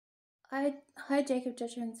Hi Jacob,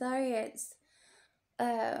 Joshua, and sorry it's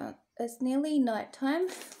nearly night time,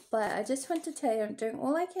 but I just want to tell you I'm doing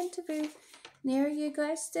all I can to be near you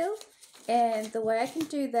guys still, and the way I can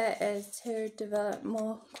do that is to develop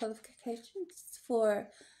more qualifications for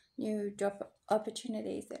new job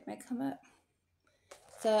opportunities that may come up.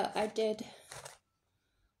 So I did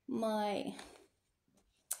my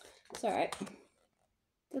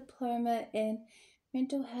diploma in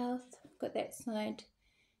mental health, got that signed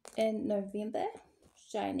in November.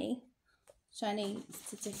 Shiny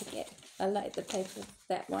certificate. I like the paper of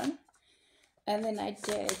that one. And then I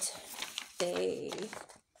did the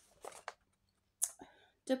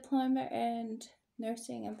diploma in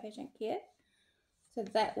nursing and patient care. So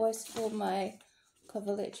that was for my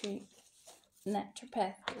kovaleski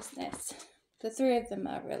naturopath business. The three of them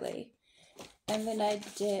are really. And then I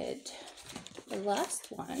did the last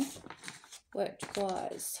one, which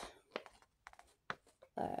was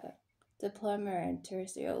diploma in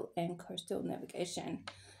terrestrial and coastal navigation.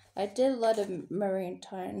 I did a lot of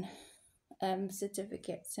maritime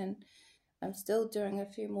certificates, and I'm still doing a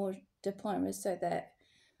few more diplomas so that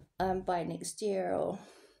by next year or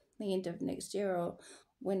the end of next year, or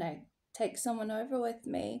when I take someone over with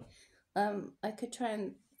me, I could try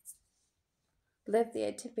and live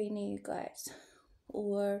there to be near you guys.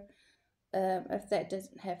 Or if that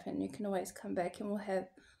doesn't happen, you can always come back and we'll have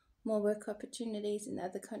more work opportunities in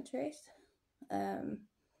other countries.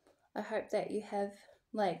 I hope that you have,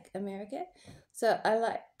 like America, so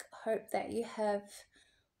I hope that you have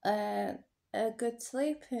a good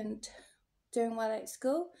sleep and doing well at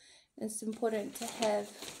school. It's important to have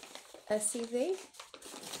a CV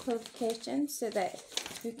qualification so that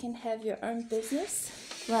you can have your own business,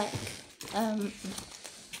 like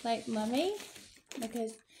mummy,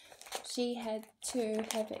 because she had to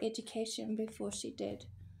have an education before she did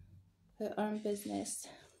her own business.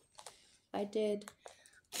 I did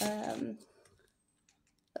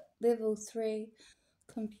level 3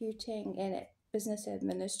 computing and business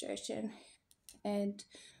administration, and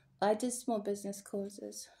I did small business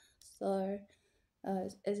courses. So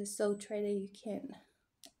as a sole trader, you can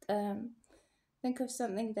think of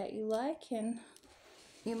something that you like and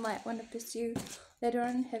you might want to pursue later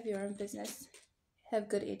on, have your own business, have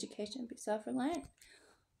good education, be self-reliant.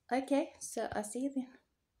 Okay, so I'll see you then.